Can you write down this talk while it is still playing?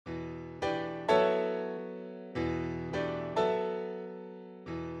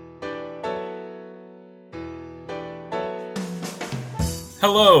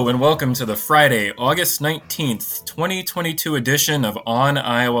Hello and welcome to the Friday, August 19th, 2022 edition of On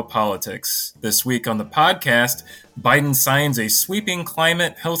Iowa Politics. This week on the podcast, Biden signs a sweeping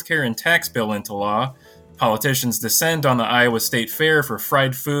climate, healthcare, and tax bill into law. Politicians descend on the Iowa State Fair for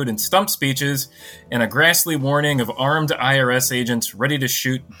fried food and stump speeches, and a Grassley warning of armed IRS agents ready to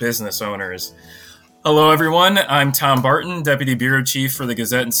shoot business owners. Hello, everyone. I'm Tom Barton, Deputy Bureau Chief for the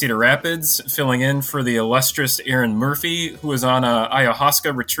Gazette in Cedar Rapids, filling in for the illustrious Aaron Murphy, who is on a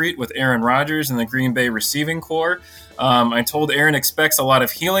ayahuasca retreat with Aaron Rodgers in the Green Bay Receiving Corps. I told Aaron expects a lot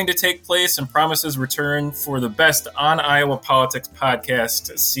of healing to take place and promises return for the best On Iowa Politics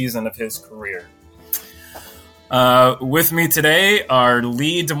podcast season of his career. With me today, our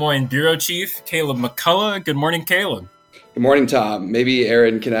lead Des Moines Bureau Chief, Caleb McCullough. Good morning, Caleb. Good morning, Tom. Maybe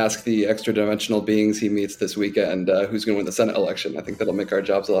Aaron can ask the extra-dimensional beings he meets this weekend who's going to win the Senate election. I think that'll make our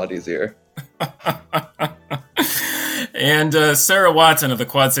jobs a lot easier. And Sarah Watson of the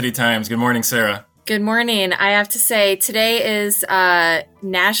Quad City Times. Good morning, Sarah. Good morning. I have to say, today is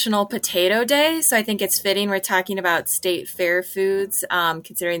National Potato Day, so I think it's fitting we're talking about state fair foods,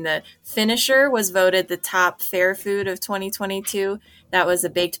 considering the finisher was voted the top fair food of 2022. That was a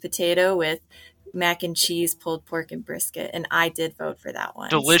baked potato with mac and cheese, pulled pork, and brisket, and I did vote for that one.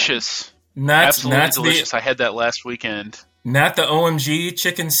 Delicious. So. Absolutely delicious. I had that last weekend. Not the OMG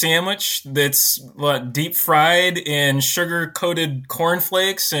chicken sandwich that's deep fried in sugar-coated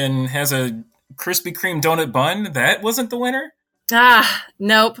cornflakes and has a Krispy Kreme donut bun? That wasn't the winner?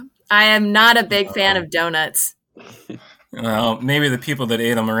 Nope. I am not a big fan of donuts. Well, maybe the people that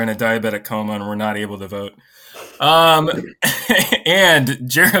ate them are in a diabetic coma and were not able to vote. And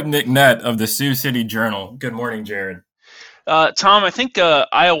Jared McNutt of the Sioux City Journal. Good morning, Jared. Tom, I think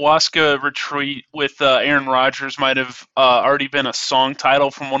ayahuasca retreat with Aaron Rodgers might have already been a song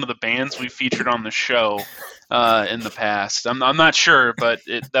title from one of the bands we featured on the show in the past. I'm not sure, but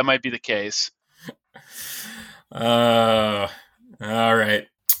that might be the case. All right.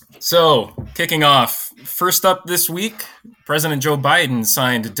 So, kicking off, first up this week, President Joe Biden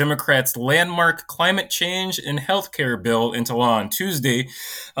signed Democrats' landmark climate change and healthcare bill into law on Tuesday,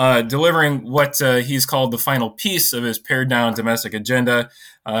 delivering what he's called the final piece of his pared-down domestic agenda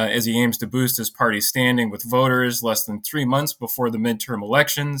as he aims to boost his party's standing with voters less than 3 months before the midterm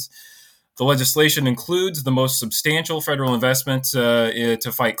elections. The legislation includes the most substantial federal investment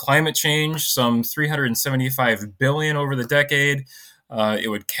to fight climate change, some $375 billion over the decade. It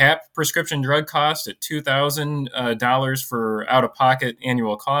would cap prescription drug costs at $2,000 for out-of-pocket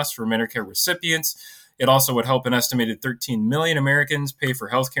annual costs for Medicare recipients. It also would help an estimated 13 million Americans pay for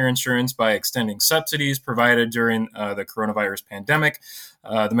healthcare insurance by extending subsidies provided during the coronavirus pandemic.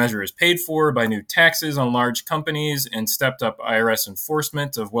 The measure is paid for by new taxes on large companies and stepped-up IRS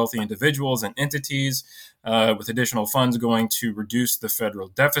enforcement of wealthy individuals and entities, with additional funds going to reduce the federal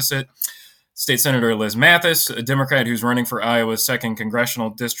deficit. State Senator Liz Mathis, a Democrat who's running for Iowa's 2nd congressional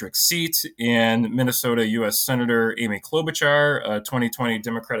district seat, and Minnesota U.S. Senator Amy Klobuchar, a 2020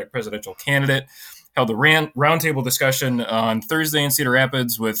 Democratic presidential candidate, held a roundtable discussion on Thursday in Cedar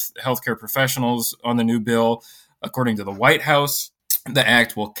Rapids with healthcare professionals on the new bill. According to the White House, the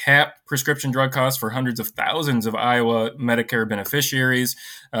act will cap prescription drug costs for hundreds of thousands of Iowa Medicare beneficiaries,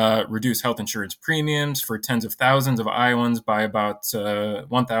 reduce health insurance premiums for tens of thousands of Iowans by about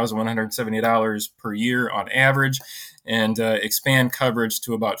 $1,170 per year on average, and expand coverage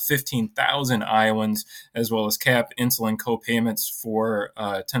to about 15,000 Iowans, as well as cap insulin co-payments for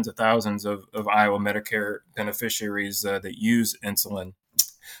tens of thousands of Iowa Medicare beneficiaries that use insulin.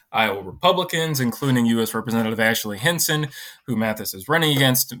 Iowa Republicans, including U.S. Representative Ashley Hinson, who Mathis is running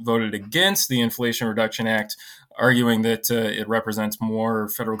against, voted against the Inflation Reduction Act, arguing that it represents more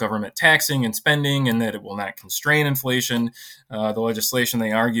federal government taxing and spending and that it will not constrain inflation. The legislation,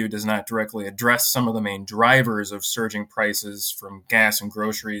 they argue, does not directly address some of the main drivers of surging prices, from gas and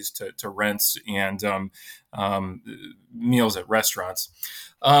groceries to rents and meals at restaurants.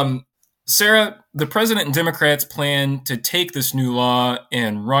 Sarah, the president and Democrats plan to take this new law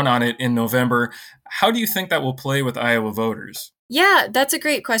and run on it in November. How do you think that will play with Iowa voters? Yeah, that's a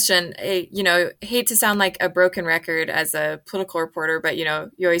great question. I hate to sound like a broken record as a political reporter, but, you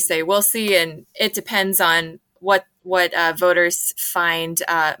always say, we'll see. And it depends on what voters find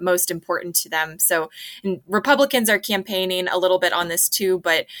most important to them. So Republicans are campaigning a little bit on this too,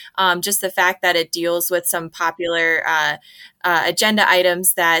 but just the fact that it deals with some popular agenda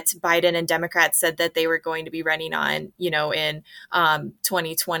items that Biden and Democrats said that they were going to be running on, in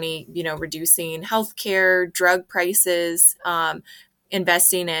 2020, reducing healthcare, drug prices,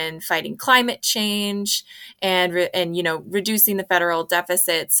 investing in fighting climate change and reducing the federal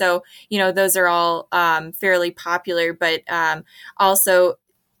deficit. So, those are all fairly popular, but also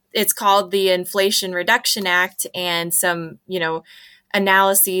it's called the Inflation Reduction Act, and some,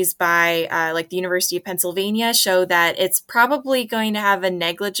 analyses by like the University of Pennsylvania show that it's probably going to have a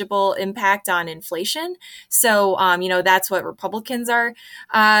negligible impact on inflation. So, that's what Republicans are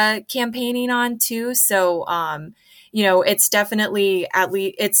campaigning on too. So, it's definitely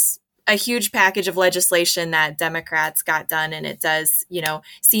it's a huge package of legislation that Democrats got done, and it does,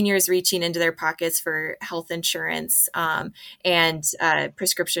 seniors reaching into their pockets for health insurance and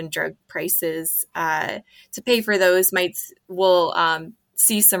prescription drug prices to pay for those will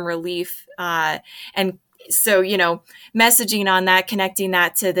see some relief. And so, messaging on that, connecting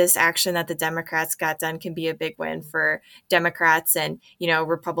that to this action that the Democrats got done can be a big win for Democrats. And,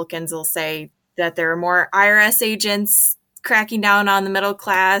 Republicans will say that there are more IRS agents cracking down on the middle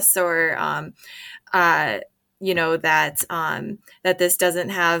class, or that this doesn't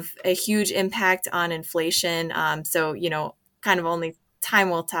have a huge impact on inflation. So kind of only time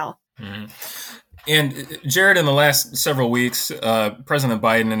will tell. Mm-hmm. And Jared, in the last several weeks, President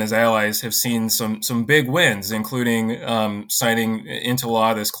Biden and his allies have seen some big wins, including signing into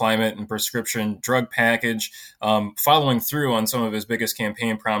law this climate and prescription drug package, following through on some of his biggest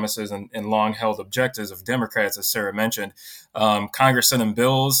campaign promises and long-held objectives of Democrats, as Sarah mentioned. Congress sent him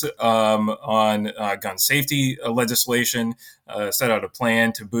bills on gun safety legislation, set out a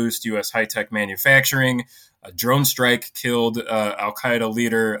plan to boost U.S. high-tech manufacturing. A drone strike killed al-Qaeda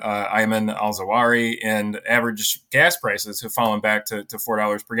leader Ayman al-Zawahiri, and average gas prices have fallen back to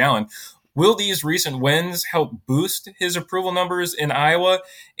 $4 per gallon. Will these recent wins help boost his approval numbers in Iowa?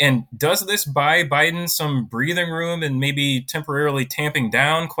 And does this buy Biden some breathing room and maybe temporarily tamping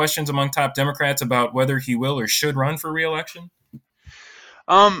down questions among top Democrats about whether he will or should run for re-election?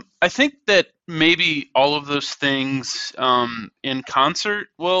 I think that maybe all of those things in concert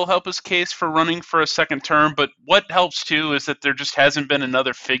will help his case for running for a second term. But what helps too is that there just hasn't been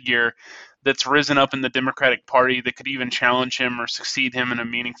another figure that's risen up in the Democratic Party that could even challenge him or succeed him in a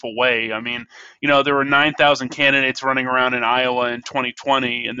meaningful way. I mean, there were 9,000 candidates running around in Iowa in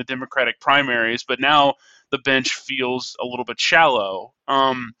 2020 in the Democratic primaries, but now the bench feels a little bit shallow.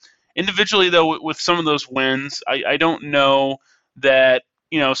 Individually, though, with some of those wins, I don't know that,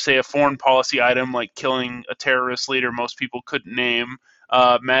 say a foreign policy item like killing a terrorist leader most people couldn't name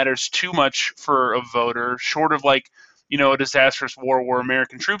matters too much for a voter, short of a disastrous war where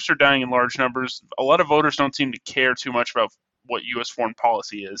American troops are dying in large numbers. A lot of voters don't seem to care too much about what U.S. foreign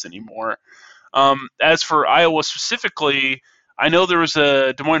policy is anymore. As for Iowa specifically, I know there was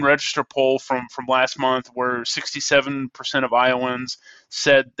a Des Moines Register poll from last month where 67% of Iowans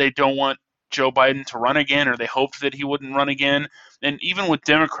said they don't want Joe Biden to run again, or they hoped that he wouldn't run again. And even with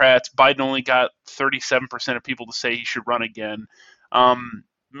Democrats, Biden only got 37% of people to say he should run again.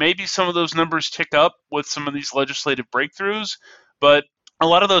 Maybe some of those numbers tick up with some of these legislative breakthroughs, but a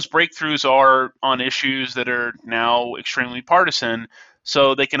lot of those breakthroughs are on issues that are now extremely partisan,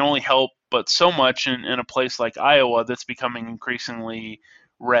 so they can only help but so much in a place like Iowa that's becoming increasingly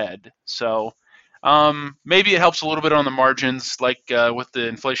red. So maybe it helps a little bit on the margins, like with the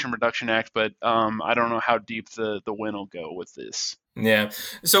Inflation Reduction Act, but I don't know how deep the win will go with this. Yeah.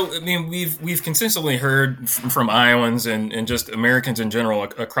 So, I mean, we've consistently heard from Iowans and just Americans in general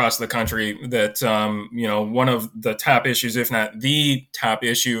across the country that, one of the top issues, if not the top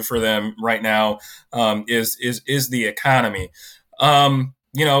issue for them right now, is the economy.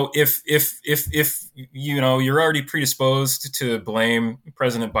 If you're already predisposed to blame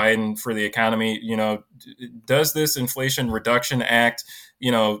President Biden for the economy, does this Inflation Reduction Act,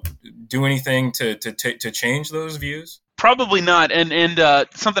 do anything to change those views? Probably not. And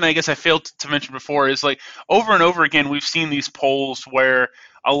something I guess I failed to mention before is, like, over and over again, we've seen these polls where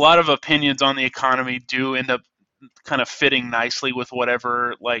a lot of opinions on the economy do end up kind of fitting nicely with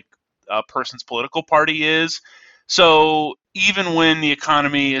whatever, like, a person's political party is. So even when the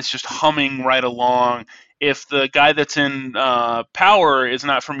economy is just humming right along, if the guy that's in power is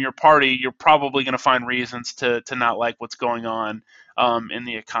not from your party, you're probably going to find reasons to not like what's going on in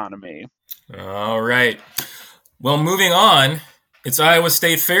the economy. All right. Well, moving on, it's Iowa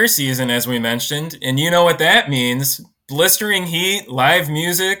State Fair season, as we mentioned, and you know what that means. Blistering heat, live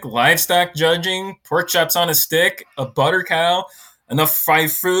music, livestock judging, pork chops on a stick, a butter cow, enough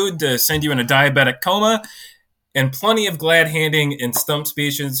fried food to send you in a diabetic coma, and plenty of glad-handing and stump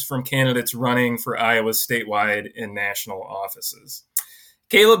speeches from candidates running for Iowa's statewide and national offices.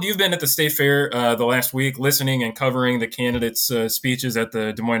 Caleb, you've been at the State Fair the last week, listening and covering the candidates' speeches at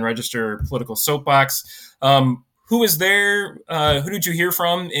the Des Moines Register Political Soapbox. who is there? Who did you hear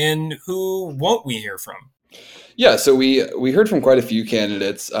from, and who won't we hear from? Yeah, so we heard from quite a few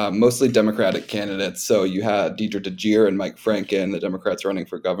candidates, mostly Democratic candidates. So you had Deidre DeGear and Mike Franken, the Democrats running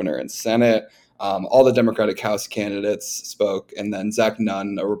for governor and Senate. All the Democratic House candidates spoke, and then Zach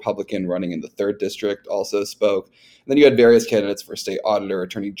Nunn, a Republican running in the 3rd District, also spoke. And then you had various candidates for state auditor,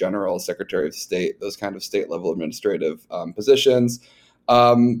 attorney general, secretary of state, those kind of state-level administrative positions.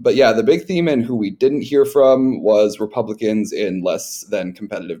 But yeah, the big theme and who we didn't hear from was Republicans in less than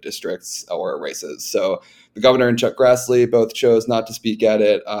competitive districts or races. So the governor and Chuck Grassley both chose not to speak at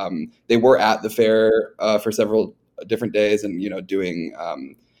it. They were at the fair for several different days and, doing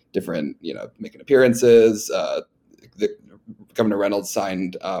different, making appearances. Governor Reynolds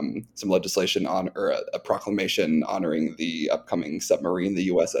signed some legislation or a proclamation honoring the upcoming submarine, the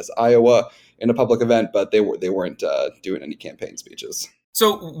USS Iowa, in a public event, but they weren't doing any campaign speeches.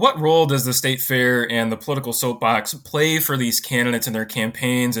 So what role does the state fair and the political soapbox play for these candidates in their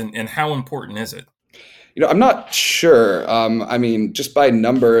campaigns, and how important is it? I'm not sure. I mean, just by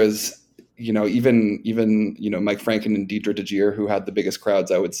numbers, even Mike Franken and Deidre DeGear, who had the biggest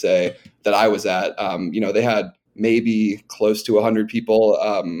crowds, I would say, that I was at, they had maybe close to 100 people,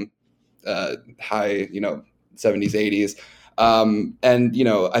 high, 70s, 80s. And,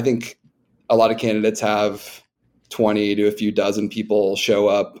 I think a lot of candidates have 20 to a few dozen people show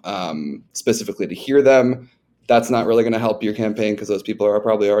up specifically to hear them. That's not really going to help your campaign because those people are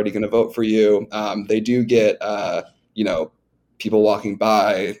probably already going to vote for you. They do get, people walking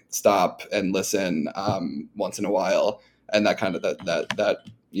by stop and listen once in a while, and that kind of that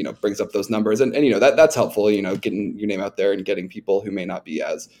brings up those numbers, and that's helpful. Getting your name out there and getting people who may not be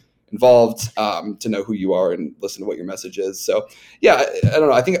as involved to know who you are and listen to what your message is. So yeah, I don't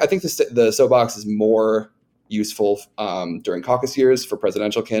know. I think the soapbox is more useful during caucus years for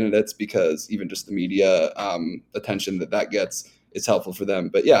presidential candidates because even just the media attention that gets is helpful for them.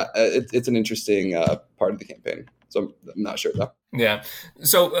 But yeah, it's an interesting part of the campaign. So I'm not sure though. Yeah.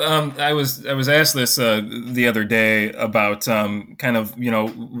 So I was asked this the other day about kind of,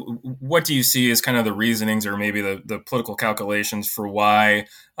 what do you see as kind of the reasonings or maybe the political calculations for why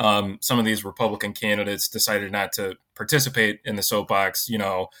some of these Republican candidates decided not to participate in the soapbox?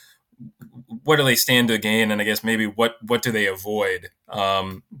 What do they stand to gain? And I guess maybe what do they avoid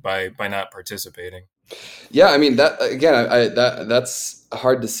by not participating? Yeah, I mean that again. That's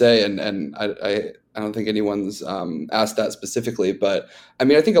hard to say, and I don't think anyone's asked that specifically. But I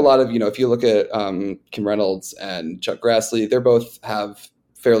mean, I think a lot of if you look at Kim Reynolds and Chuck Grassley, they both have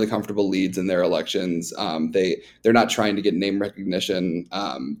fairly comfortable leads in their elections. They're not trying to get name recognition.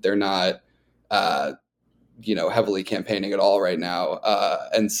 They're not heavily campaigning at all right now,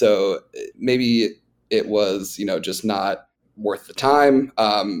 and so maybe it was just not worth the time.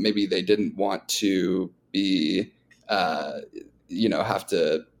 Maybe they didn't want to be, have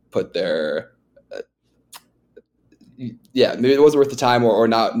to put their, maybe it wasn't worth the time or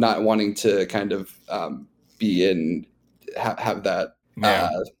not wanting to kind of be in, have that. I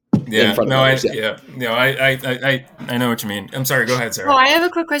know what you mean. I'm sorry. Go ahead, Sarah. Oh, I have a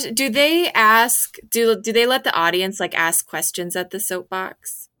quick question. Do they let the audience ask questions at the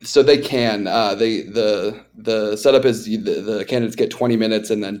soapbox? So they can. The setup is the candidates get 20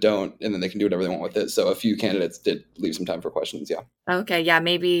 minutes and then they can do whatever they want with it. So a few candidates did leave some time for questions. Yeah. Okay. Yeah.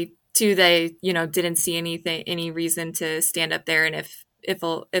 Maybe too. They didn't see any reason to stand up there, and if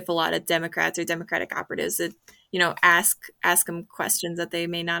a lot of Democrats or Democratic operatives would ask them questions that they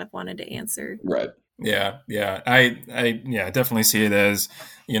may not have wanted to answer. Right. Yeah. I definitely see it as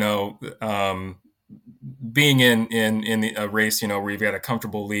being in a race, where you've got a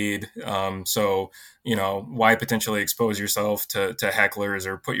comfortable lead. So, why potentially expose yourself to hecklers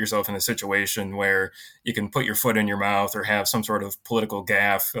or put yourself in a situation where you can put your foot in your mouth or have some sort of political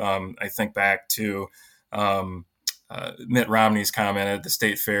gaffe. I think back to Mitt Romney's comment at the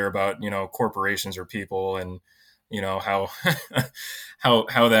state fair about, corporations are people, and, how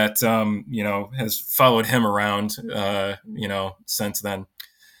that, has followed him around, since then.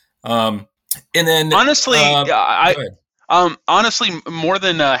 And then honestly, honestly, more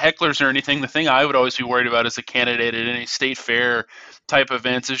than hecklers or anything, the thing I would always be worried about as a candidate at any state fair type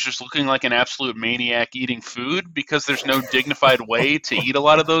events is just looking like an absolute maniac eating food, because there's no dignified way to eat a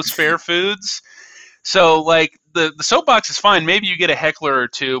lot of those fair foods. So the soapbox is fine. Maybe you get a heckler or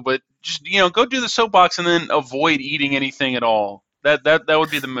two, but just go do the soapbox and then avoid eating anything at all. That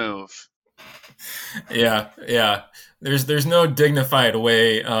would be the move. Yeah. There's no dignified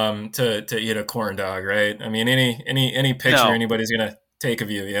way to eat a corn dog, right? I mean, any picture anybody's gonna take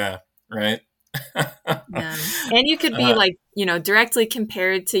of you, yeah, right. Yeah. And you could be directly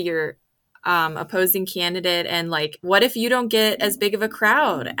compared to your opposing candidate, and like, what if you don't get as big of a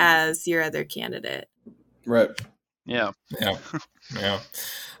crowd as your other candidate? Right. Yeah.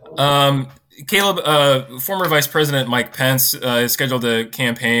 Caleb, former Vice President Mike Pence is scheduled to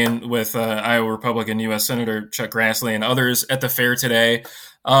campaign with Iowa Republican U.S. Senator Chuck Grassley and others at the fair today.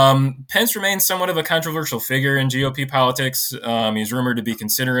 Pence remains somewhat of a controversial figure in GOP politics. He's rumored to be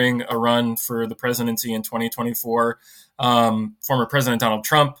considering a run for the presidency in 2024. Former President Donald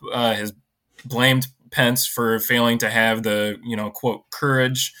Trump has blamed Pence for failing to have the, quote,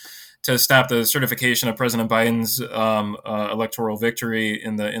 courage to stop the certification of President Biden's electoral victory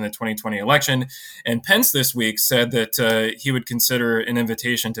in the 2020 election. And Pence this week said that he would consider an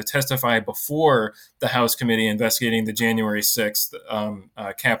invitation to testify before the House committee investigating the January 6th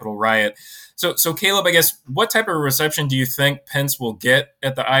Capitol riot. So Caleb, I guess, what type of reception do you think Pence will get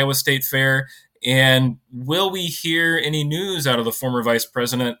at the Iowa State Fair? And will we hear any news out of the former vice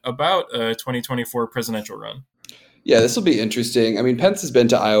president about a 2024 presidential run? Yeah, this will be interesting. I mean, Pence has been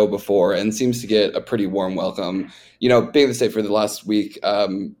to Iowa before and seems to get a pretty warm welcome. Being in the state for the last week,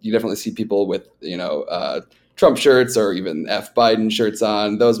 you definitely see people with, Trump shirts or even F Biden shirts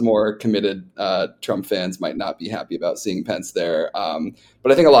on. Those more committed Trump fans might not be happy about seeing Pence there.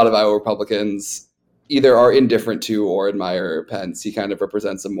 But I think a lot of Iowa Republicans either are indifferent to or admire Pence. He kind of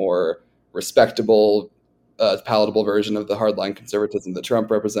represents a more respectable, palatable version of the hardline conservatism that Trump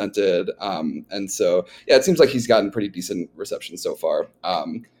represented. And so, it seems like he's gotten pretty decent reception so far.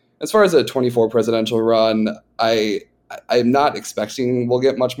 As far as a 24 presidential run, I'm not expecting we'll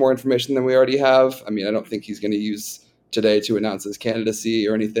get much more information than we already have. I mean, I don't think he's going to use today to announce his candidacy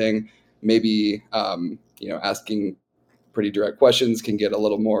or anything. Maybe, asking pretty direct questions can get a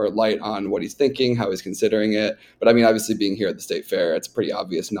little more light on what he's thinking, how he's considering it. But I mean, obviously being here at the state fair, it's a pretty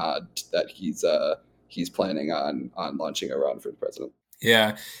obvious nod that he's planning on launching a run for the president.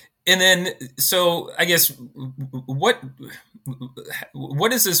 Yeah. And then, so I guess what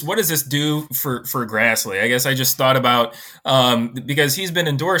does this do for Grassley? I guess I just thought about, because he's been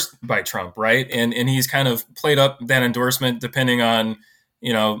endorsed by Trump, right? And he's kind of played up that endorsement depending on,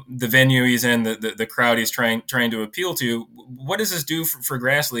 the venue he's in, the crowd he's trying to appeal to. What does this do for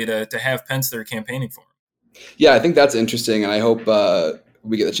Grassley to have Pence there campaigning for him? Yeah, I think that's interesting. And I hope,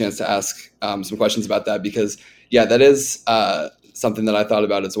 we get the chance to ask some questions about that because, that is something that I thought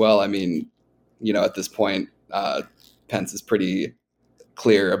about as well. I mean, at this point, Pence is pretty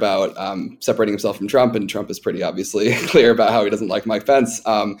clear about separating himself from Trump, and Trump is pretty obviously clear about how he doesn't like Mike Pence.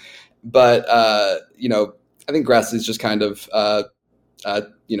 But I think Grassley's just kind of,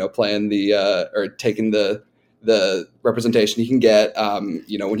 playing or taking the representation he can get.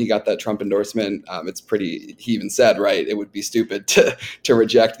 When he got that Trump endorsement, he even said, right, it would be stupid to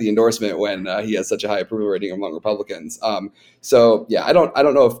reject the endorsement when he has such a high approval rating among Republicans. I don't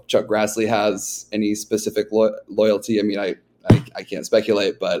know if Chuck Grassley has any specific loyalty. I mean, I can't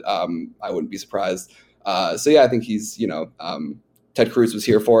speculate, but I wouldn't be surprised. I think he's, Ted Cruz was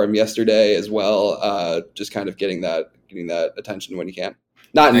here for him yesterday as well. Just kind of getting that attention when he can.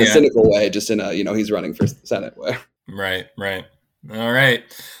 Not in a cynical way, just in a, he's running for Senate way. Right. All right.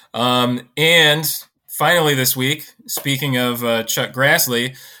 And finally this week, speaking of Chuck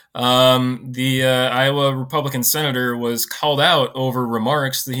Grassley, the Iowa Republican senator was called out over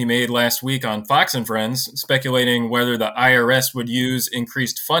remarks that he made last week on Fox and Friends, speculating whether the IRS would use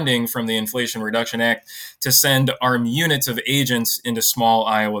increased funding from the Inflation Reduction Act to send armed units of agents into small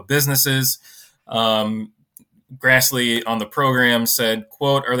Iowa businesses. Grassley on the program said,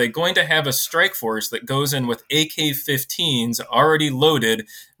 quote, "Are they going to have a strike force that goes in with AK-15s already loaded,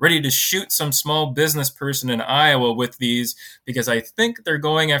 ready to shoot some small business person in Iowa with these? Because I think they're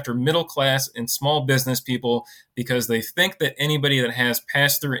going after middle class and small business people because they think that anybody that has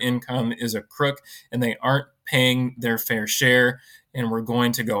pass-through income is a crook and they aren't paying their fair share, and we're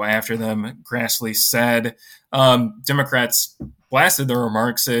going to go after them," Grassley said. Democrats blasted the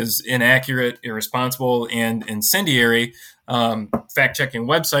remarks as inaccurate, irresponsible, and incendiary. Fact-checking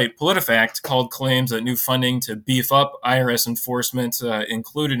website PolitiFact called claims that new funding to beef up IRS enforcement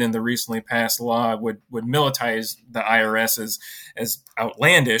included in the recently passed law would militarize the IRS as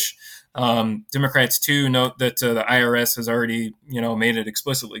outlandish. Democrats, too, note that the IRS has already, made it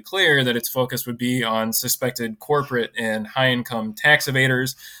explicitly clear that its focus would be on suspected corporate and high-income tax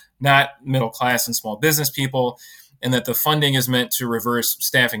evaders, not middle-class and small business people, and that the funding is meant to reverse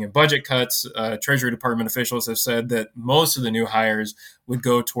staffing and budget cuts. Treasury Department officials have said that most of the new hires would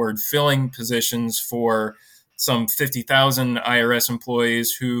go toward filling positions for some 50,000 IRS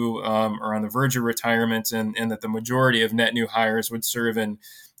employees who are on the verge of retirement, and that the majority of net new hires would serve in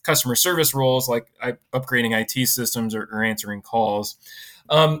customer service roles like upgrading IT systems or answering calls.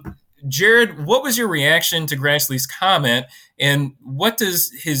 Jared, what was your reaction to Grassley's comment, and what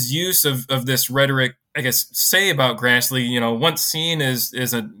does his use of this rhetoric, I guess, say about Grassley? Once seen as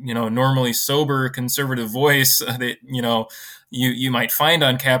a normally sober conservative voice that you might find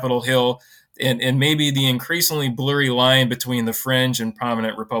on Capitol Hill, and maybe the increasingly blurry line between the fringe and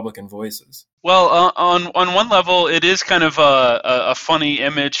prominent Republican voices. Well, on one level, it is kind of a funny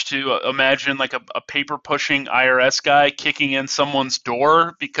image to imagine, like a paper-pushing IRS guy kicking in someone's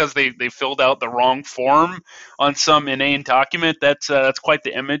door because they filled out the wrong form on some inane document. That's quite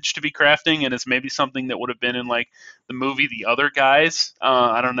the image to be crafting, and it's maybe something that would have been in like the movie The Other Guys.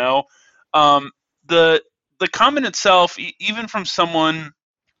 I don't know. The comment itself, even from someone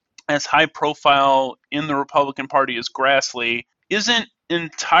as high profile in the Republican Party as Grassley, isn't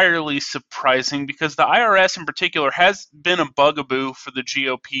entirely surprising, because the IRS in particular has been a bugaboo for the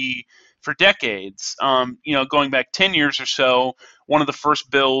GOP for decades. Going back 10 years or so, one of the first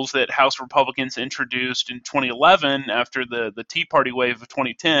bills that House Republicans introduced in 2011 after the Tea Party wave of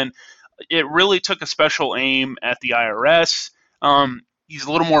 2010, it really took a special aim at the IRS. He's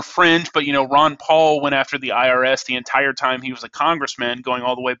a little more fringe, but Ron Paul went after the IRS the entire time he was a congressman, going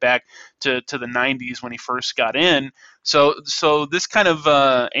all the way back to the 90s when he first got in. So this kind of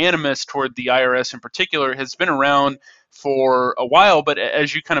animus toward the IRS in particular has been around for a while, but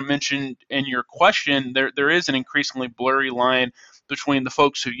as you kind of mentioned in your question, there is an increasingly blurry line between the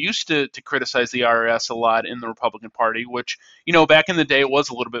folks who used to criticize the IRS a lot in the Republican Party, which, back in the day it was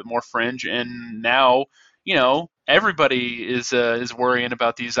a little bit more fringe, and now, everybody is worrying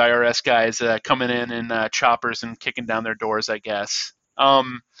about these IRS guys coming in choppers and kicking down their doors, I guess.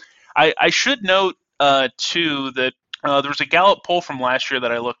 I should note, too, that there was a Gallup poll from last year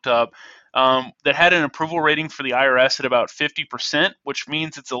that I looked up that had an approval rating for the IRS at about 50%, which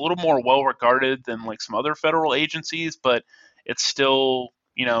means it's a little more well-regarded than like some other federal agencies, but it's still,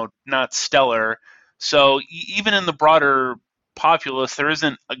 not stellar. So even in the broader populace, there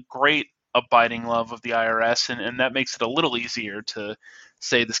isn't a great abiding love of the IRS, and that makes it a little easier to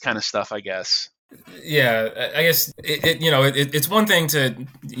say this kind of stuff, I guess. Yeah, I guess it's one thing to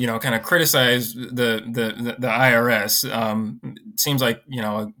kind of criticize the IRS. It seems like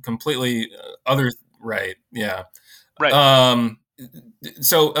a completely other right. Yeah, right.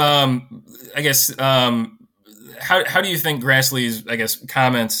 So I guess how do you think Grassley's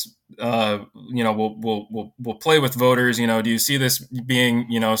comments will play with voters? Do you see this being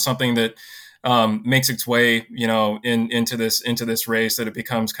something that makes its way into this race, that it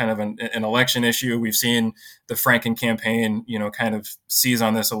becomes kind of an election issue? We've seen the Franken campaign kind of seize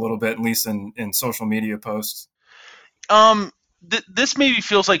on this a little bit, at least in social media posts. This maybe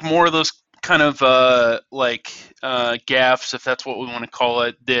feels like more of those kind of gaffes, if that's what we want to call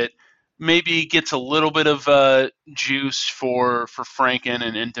it, that maybe gets a little bit of juice for Franken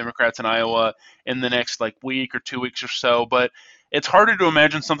and Democrats in Iowa in the next week or 2 weeks or so. But it's harder to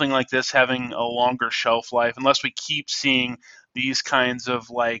imagine something like this having a longer shelf life unless we keep seeing these kinds of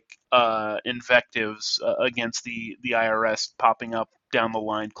invectives against the IRS popping up down the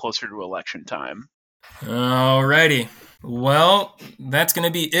line closer to election time. Alrighty. Well, that's going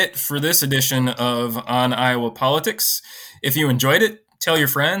to be it for this edition of On Iowa Politics. If you enjoyed it, tell your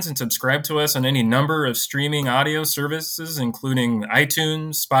friends and subscribe to us on any number of streaming audio services, including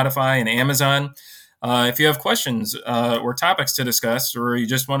iTunes, Spotify, and Amazon. If you have questions or topics to discuss, or you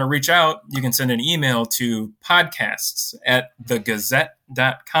just want to reach out, you can send an email to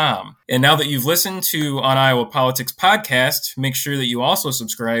podcasts@thegazette.com. And now that you've listened to On Iowa Politics podcast, make sure that you also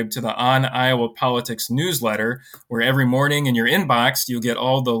subscribe to the On Iowa Politics newsletter, where every morning in your inbox, you'll get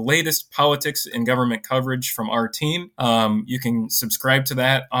all the latest politics and government coverage from our team. You can subscribe to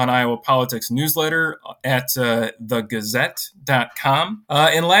that On Iowa Politics newsletter at thegazette.com.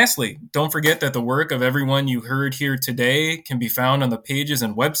 And lastly, don't forget that the work of everyone you heard here today can be found on the pages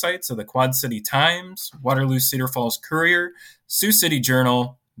and websites of the Quad City Times, Waterloo Cedar Falls Courier, Sioux City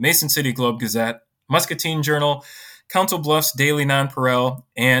Journal, Mason City Globe Gazette, Muscatine Journal, Council Bluffs Daily Nonpareil,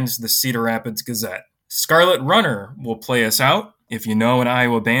 and the Cedar Rapids Gazette. Scarlet Runner will play us out. If you know an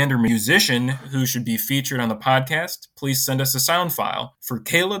Iowa band or musician who should be featured on the podcast, please send us a sound file. For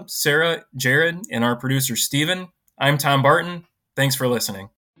Caleb, Sarah, Jared, and our producer Steven, I'm Tom Barton. Thanks for listening.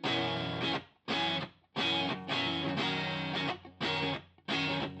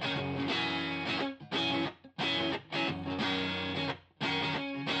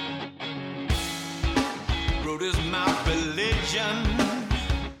 Road is my religion.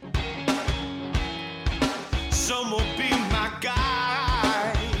 Some will be my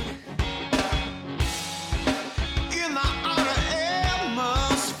guide in the outer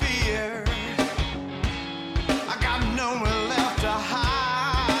atmosphere. I got nowhere left to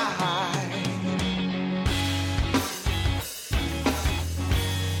hide.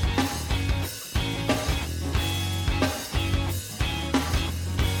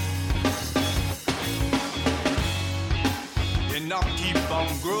 on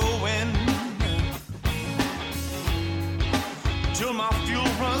growing till my fuel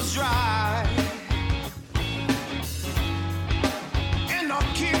runs dry, and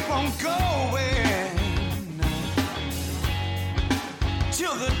I'll keep on going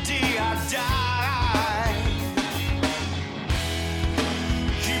till the day I die.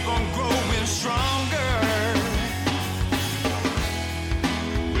 Keep on growing stronger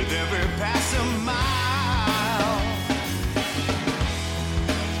with every passing mile.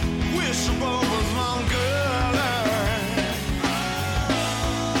 Wish the road was longer.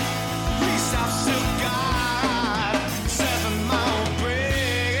 At least I've still got 7 Mile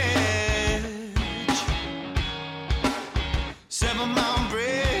Bridge. 7 Mile Bridge.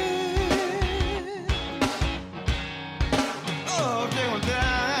 Oh, they were down.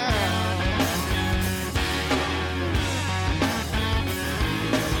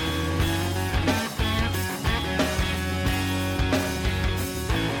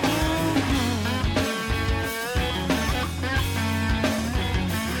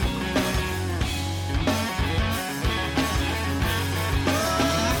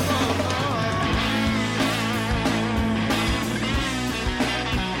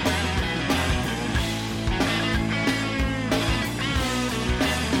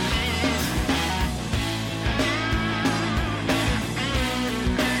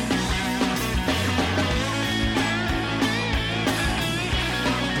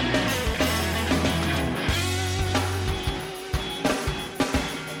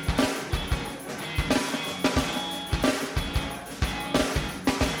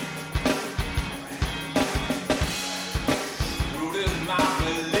 Root is my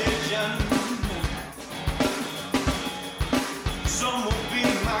religion. Some will be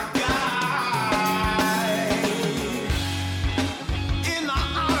my guide in the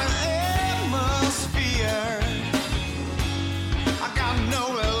outer atmosphere. I got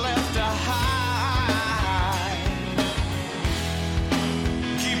nowhere left to hide.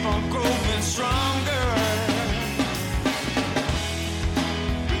 Keep on growing stronger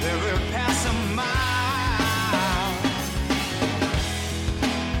with every passing mile.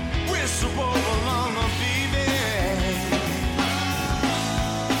 Whistle along the baby.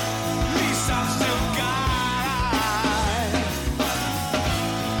 At least I've still got.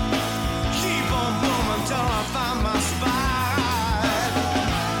 Keep on moving till I find my spot.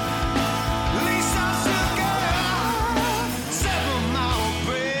 At least I've still got 7 Mile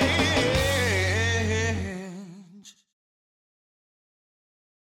Bridge.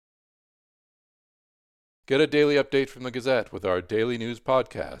 Get a daily update from the Gazette with our daily news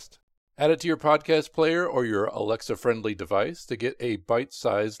podcast. Add it to your podcast player or your Alexa-friendly device to get a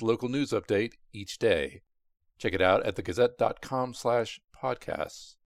bite-sized local news update each day. Check it out at thegazette.com/podcasts.